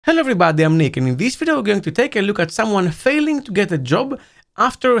Hello everybody, I'm Nick, and in this video we're going to take a look at someone failing to get a job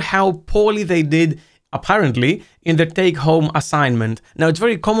after how poorly they did, apparently, in their take-home assignment. Now, it's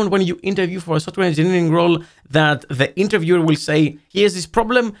very common when you interview for a software engineering role that the interviewer will say, here's this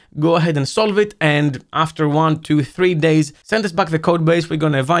problem, go ahead and solve it, and after 1, 2, 3 days, send us back the code base, we're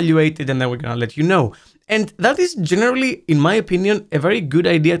going to evaluate it, and then we're going to let you know. And that is generally, in my opinion, a very good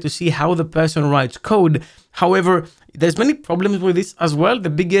idea to see how the person writes code. However, there's many problems with this as well. The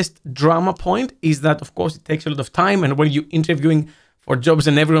biggest drama point is that, of course, it takes a lot of time. And when you're interviewing for jobs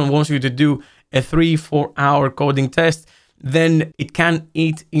and everyone wants you to do a 3-4 hour coding test, then it can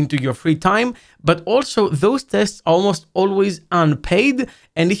eat into your free time. But also, those tests are almost always unpaid.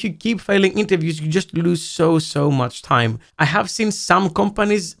 And if you keep failing interviews, you just lose so much time. I have seen some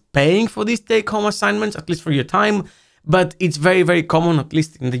companies paying for these take-home assignments, at least for your time. But it's very common, at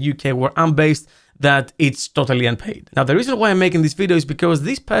least in the UK where I'm based, that it's totally unpaid. Now, the reason why I'm making this video is because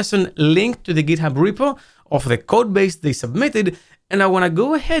this person linked to the GitHub repo of the code base they submitted, and I want to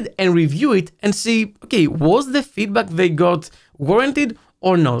go ahead and review it and see, okay, was the feedback they got warranted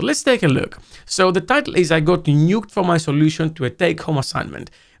or not? Let's take a look. So the title is, I got nuked for my solution to a take-home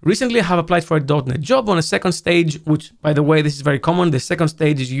assignment. Recently, I have applied for a dotnet job on a second stage, which, by the way, this is very common. The second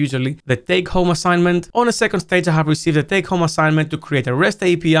stage is usually the take-home assignment. On a second stage, I have received a take-home assignment to create a REST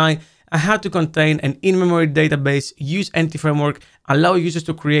API. I had to contain an in-memory database, use NT-framework, allow users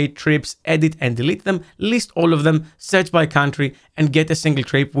to create trips, edit and delete them, list all of them, search by country, and get a single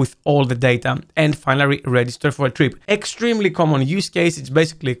trip with all the data, and finally register for a trip. Extremely common use case. It's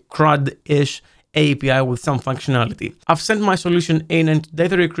basically CRUD-ish API with some functionality. I've sent my solution in, and today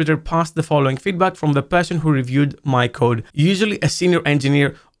the recruiter passed the following feedback from the person who reviewed my code. Usually a senior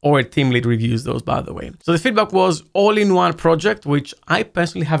engineer or a team lead reviews those, by the way. So the feedback was all-in-one project, which I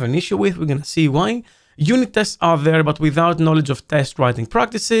personally have an issue with. We're going to see why. Unit tests are there, but without knowledge of test writing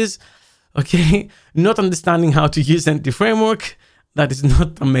practices. Okay, not understanding how to use NT-framework. That is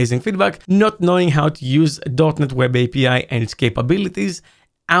not amazing feedback. Not knowing how to use .NET Web API and its capabilities.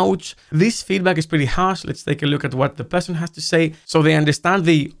 Ouch. This feedback is pretty harsh. Let's take a look at what the person has to say. So they understand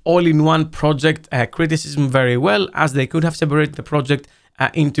the all-in-one project criticism very well, as they could have separated the project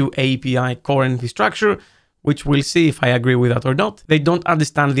into API core and infrastructure, which we'll see if I agree with that or not. They don't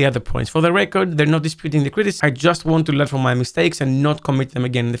understand the other points. For the record, they're not disputing the criticism. I just want to learn from my mistakes and not commit them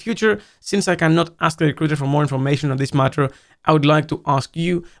again in the future. Since I cannot ask the recruiter for more information on this matter, I would like to ask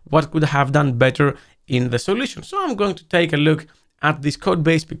you what could I have done better in the solution. So I'm going to take a look at this code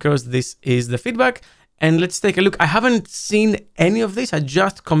base because this is the feedback. And let's take a look. I haven't seen any of this. I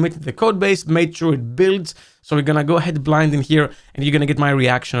just committed the code base, made sure it builds. So we're going to go ahead blind in here and you're going to get my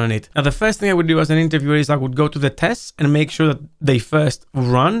reaction on it. Now, the first thing I would do as an interviewer is I would go to the tests and make sure that they first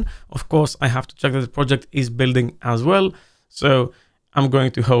run. Of course, I have to check that the project is building as well. So I'm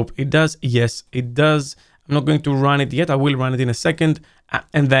going to hope it does. Yes, it does. I'm not going to run it yet. I will run it in a second.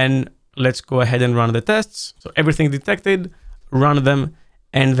 And then let's go ahead and run the tests. So everything detected, run them,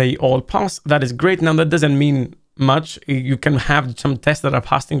 and they all pass. That is great. Now, that doesn't mean much. You can have some tests that are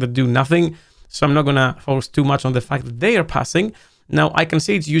passing that do nothing. So I'm not going to focus too much on the fact that they are passing. Now, I can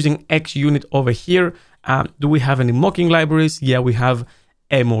see it's using XUnit over here. Do we have any mocking libraries? Yeah, we have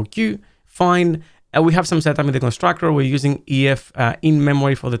MOQ. Fine. We have some setup in the constructor. We're using EF in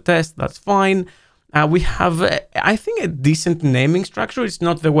memory for the test. That's fine. We have, I think, a decent naming structure. It's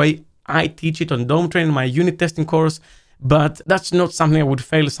not the way I teach it on DomeTrain in my unit testing course, but that's not something I would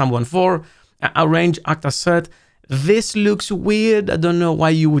fail someone for. Arrange, act assert. This looks weird. I don't know why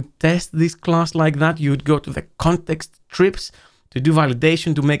you would test this class like that. You would go to the context trips to do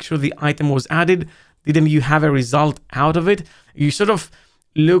validation to make sure the item was added. Didn't you have a result out of it? You sort of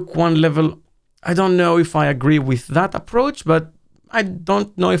look one level. I don't know if I agree with that approach, but I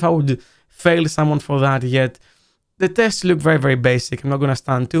don't know if I would fail someone for that yet. The tests look very basic. I'm not going to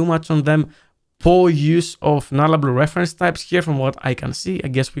stand too much on them. Poor use of nullable reference types here from what I can see. I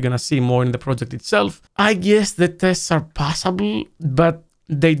guess we're going to see more in the project itself. I guess the tests are passable, but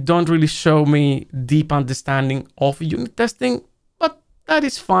they don't really show me deep understanding of unit testing, but that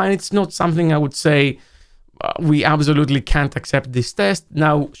is fine. It's not something I would say we absolutely can't accept this test.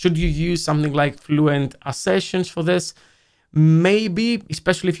 Now, should you use something like fluent assertions for this? Maybe,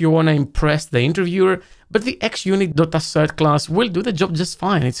 especially if you want to impress the interviewer, but the XUnit.assert class will do the job just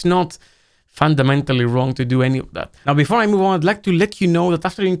fine. It's not fundamentally wrong to do any of that. Now, before I move on, I'd like to let you know that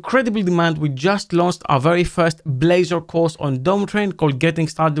after incredible demand, we just launched our very first Blazor course on Dome Train called Getting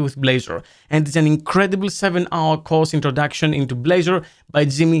Started with Blazor. And it's an incredible 7-hour course introduction into Blazor by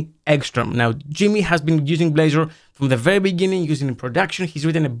Jimmy Eggstrom. Now, Jimmy has been using Blazor from the very beginning, using it in production. He's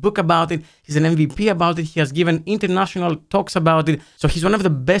written a book about it. He's an MVP about it. He has given international talks about it. So he's one of the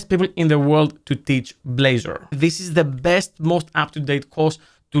best people in the world to teach Blazor. This is the best, most up-to-date course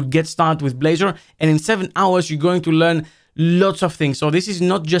to get started with Blazor. And in 7 hours, you're going to learn lots of things. So this is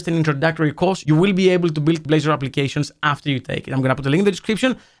not just an introductory course. You will be able to build Blazor applications after you take it. I'm going to put a link in the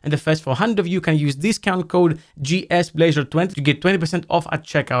description, and the first 400 of you can use discount code GSBlazor20 to get 20% off at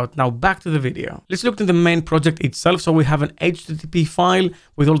checkout. Now back to the video. Let's look at the main project itself. So we have an HTTP file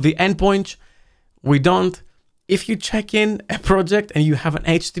with all the endpoints. We don't. If you check in a project and you have an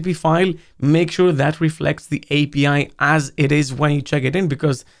HTTP file, make sure that reflects the API as it is when you check it in,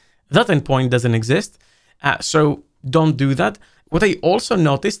 because that endpoint doesn't exist. So don't do that. What I also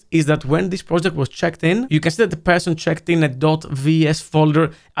noticed is that when this project was checked in, you can see that the person checked in a .vs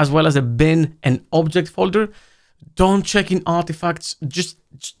folder as well as a bin and object folder. Don't check in artifacts. Just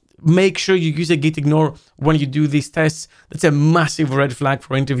make sure you use a git ignore when you do these tests. That's a massive red flag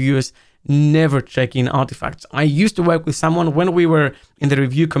for interviewers. Never check in artifacts. I used to work with someone when we were in the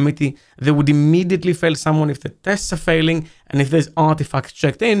review committee. They would immediately fail someone if the tests are failing and if there's artifacts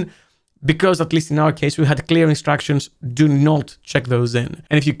checked in, because at least in our case, we had clear instructions, do not check those in.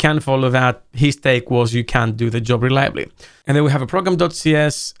 And if you can follow that, his take was you can't do the job reliably. And then we have a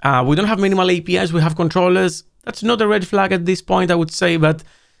program.cs. We don't have minimal APIs, we have controllers. That's not a red flag at this point, I would say, but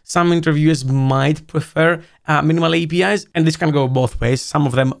some interviewers might prefer minimal APIs, and this can go both ways. Some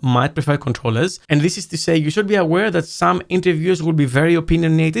of them might prefer controllers. And this is to say, you should be aware that some interviewers will be very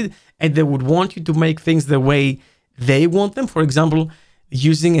opinionated and they would want you to make things the way they want them. For example,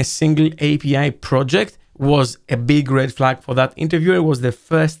 using a single API project was a big red flag for that interviewer. It was the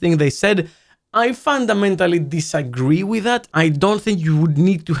first thing they said. I fundamentally disagree with that. I don't think you would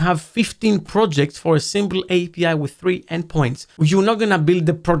need to have 15 projects for a simple API with 3 endpoints. You're not going to build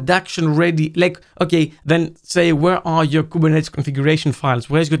the production ready. Like, okay, then say, where are your Kubernetes configuration files?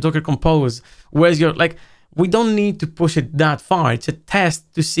 Where's your Docker Compose? Where's your, like, we don't need to push it that far. It's a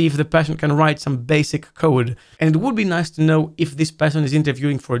test to see if the person can write some basic code. And it would be nice to know if this person is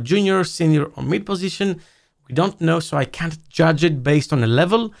interviewing for a junior, senior, or mid position. We don't know, so I can't judge it based on a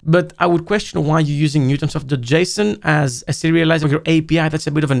level, but I would question why you're using Newtonsoft.json as a serializer of your API. That's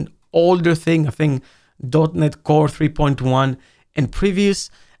a bit of an older thing, I think .NET Core 3.1 and previous.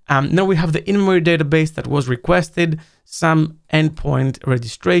 Now we have the in-memory database that was requested, some endpoint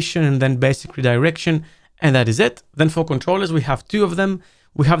registration, and then basic redirection, and that is it. Then for controllers, we have 2 of them.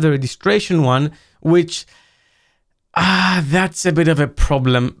 We have the registration one, which that's a bit of a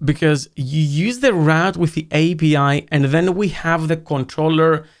problem because you use the route with the API and then we have the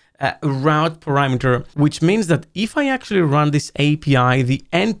controller route parameter, which means that if I actually run this API, the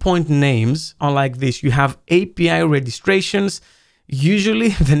endpoint names are like this. You have API registrations. Usually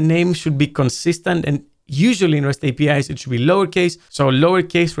the name should be consistent, and usually in REST APIs, it should be lowercase. So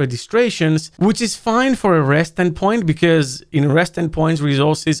lowercase registrations, which is fine for a REST endpoint because in REST endpoints,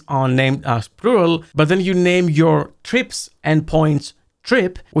 resources are named as plural, but then you name your trips endpoints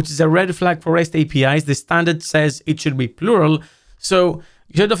trip, which is a red flag for REST APIs. The standard says it should be plural. So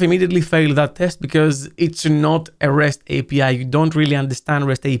you should have immediately failed that test because it's not a REST API. You don't really understand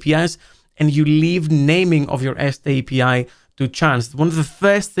REST APIs and you leave naming of your REST API to chance. One of the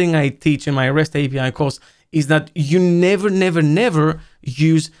first things I teach in my REST API course is that you never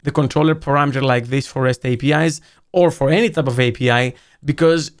use the controller parameter like this for REST APIs or for any type of API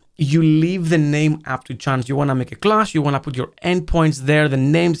because you leave the name up to chance. You want to make a class, you want to put your endpoints there, the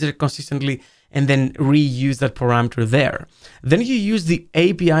names there consistently, and then reuse that parameter there. Then you use the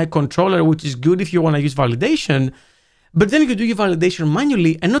API controller, which is good if you want to use validation, but then you do your validation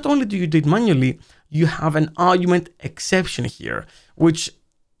manually, and not only do you do it manually, you have an argument exception here, which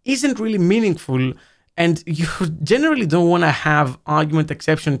isn't really meaningful, and you generally don't want to have argument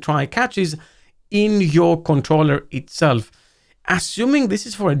exception try catches in your controller itself. Assuming this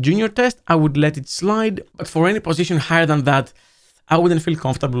is for a junior test, I would let it slide, but for any position higher than that, I wouldn't feel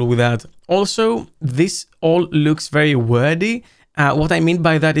comfortable with that. Also, this all looks very wordy. What I mean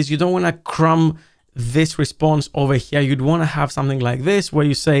by that is you don't want to crumb this response over here. You'd want to have something like this where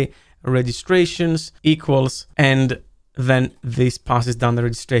you say registrations equals, and then this passes down the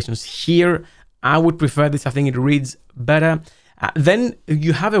registrations. Here, I would prefer this. I think it reads better. Then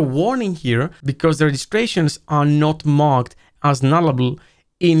you have a warning here because the registrations are not marked as nullable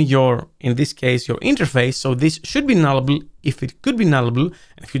in this case, your interface. So this should be nullable if it could be nullable.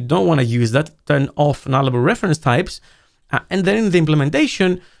 And if you don't want to use that, turn off nullable reference types. And then in the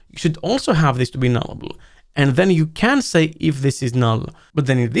implementation, you should also have this to be nullable. And then you can say if this is null. But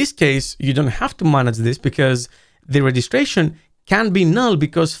then in this case, you don't have to manage this because the registration can be null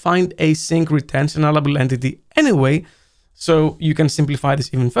because find async returns a nullable entity anyway. So you can simplify this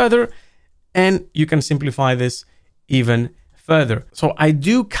even further, and you can simplify this even further. So I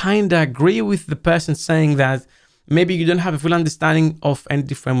do kind of agree with the person saying that maybe you don't have a full understanding of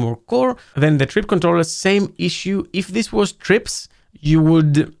Entity Framework Core. Then the trip controller, same issue. If this was trips, you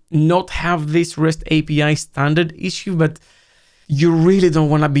would not have this REST API standard issue, but you really don't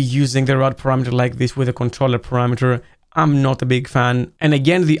want to be using the route parameter like this with a controller parameter. I'm not a big fan. And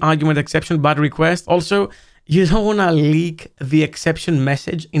again, the argument exception bad request. Also, you don't want to leak the exception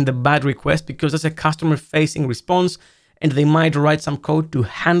message in the bad request because that's a customer facing response and they might write some code to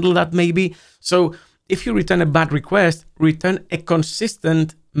handle that maybe. So if you return a bad request, return a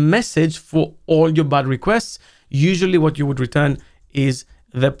consistent message for all your bad requests. Usually what you would return is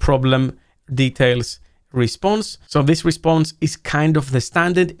the problem details response. So this response is kind of the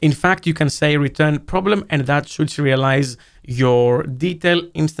standard. In fact, you can say return problem and that should serialize your detail,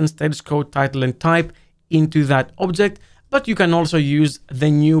 instance, status code, title, and type into that object. But you can also use the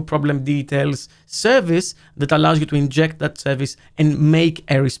new problem details service that allows you to inject that service and make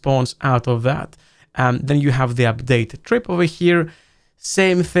a response out of that. Then you have the update trip over here.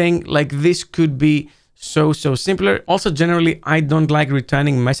 Same thing, like this could be so simpler. Also, generally, I don't like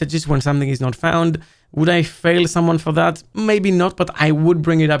returning messages when something is not found. Would I fail someone for that? Maybe not, but I would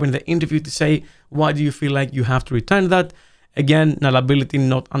bring it up in the interview to say, why do you feel like you have to return that? Again, nullability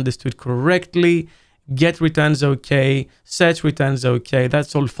not understood correctly. Get returns okay, search returns okay,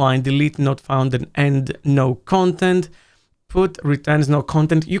 that's all fine. Delete not found and end no content. Put returns no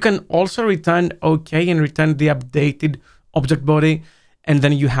content. You can also return okay and return the updated object body. And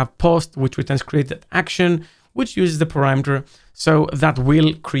then you have post, which returns created action, which uses the parameter. So that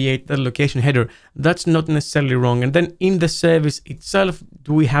will create the location header. That's not necessarily wrong. And then in the service itself,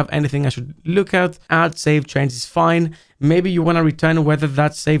 do we have anything I should look at? Add save changes, fine. Maybe you want to return whether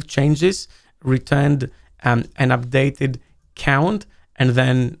that save changes returned an updated count. And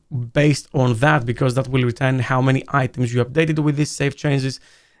then based on that, because that will return how many items you updated with these save changes,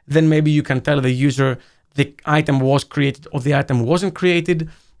 then maybe you can tell the user the item was created or the item wasn't created.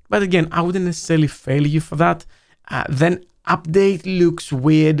 But again, I wouldn't necessarily fail you for that. Then update looks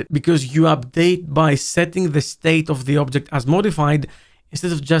weird because you update by setting the state of the object as modified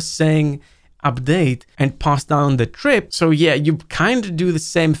instead of just saying update and pass down the trip. So yeah, you kind of do the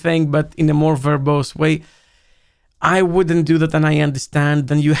same thing, but in a more verbose way. I wouldn't do that, and I understand.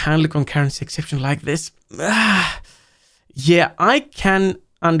 Then you handle a concurrency exception like this. Yeah, I can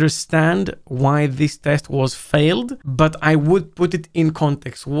understand why this test was failed, but I would put it in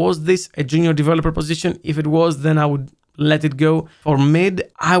context. Was this a junior developer position? If it was, then I would let it go. For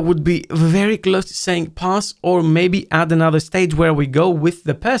mid, I would be very close to saying pass, or maybe add another stage where we go with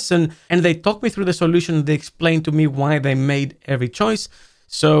the person and they talk me through the solution. They explain to me why they made every choice,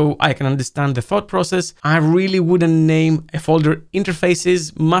 so I can understand the thought process. I really wouldn't name a folder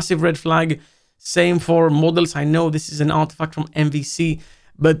interfaces, massive red flag. Same for models. I know this is an artifact from MVC,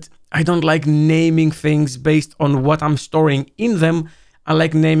 but I don't like naming things based on what I'm storing in them. I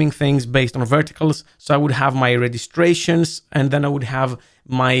like naming things based on verticals. So I would have my registrations, and then I would have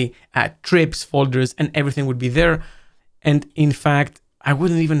my trips folders, and everything would be there. And in fact, I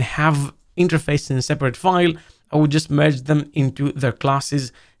wouldn't even have interfaces in a separate file. I would just merge them into their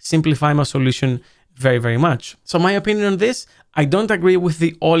classes, simplify my solution very, very much. So my opinion on this, I don't agree with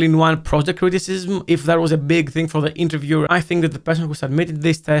the all-in-one project criticism. If that was a big thing for the interviewer, I think that the person who submitted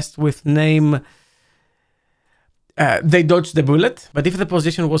this test with name, they dodged the bullet. But if the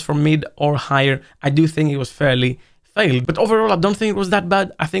position was for mid or higher, I do think it was fairly failed. But overall, I don't think it was that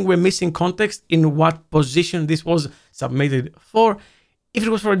bad. I think we're missing context in what position this was submitted for. If it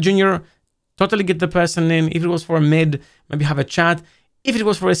was for a junior, totally get the person in. If it was for a mid, maybe have a chat. If it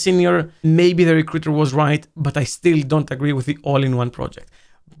was for a senior, maybe the recruiter was right, but I still don't agree with the all-in-one project.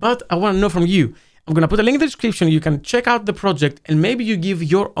 But I want to know from you. I'm going to put a link in the description. You can check out the project and maybe you give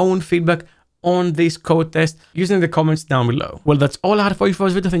your own feedback on this code test using the comments down below. Well, that's all I had for you for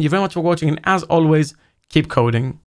this video. Thank you very much for watching, and as always, keep coding.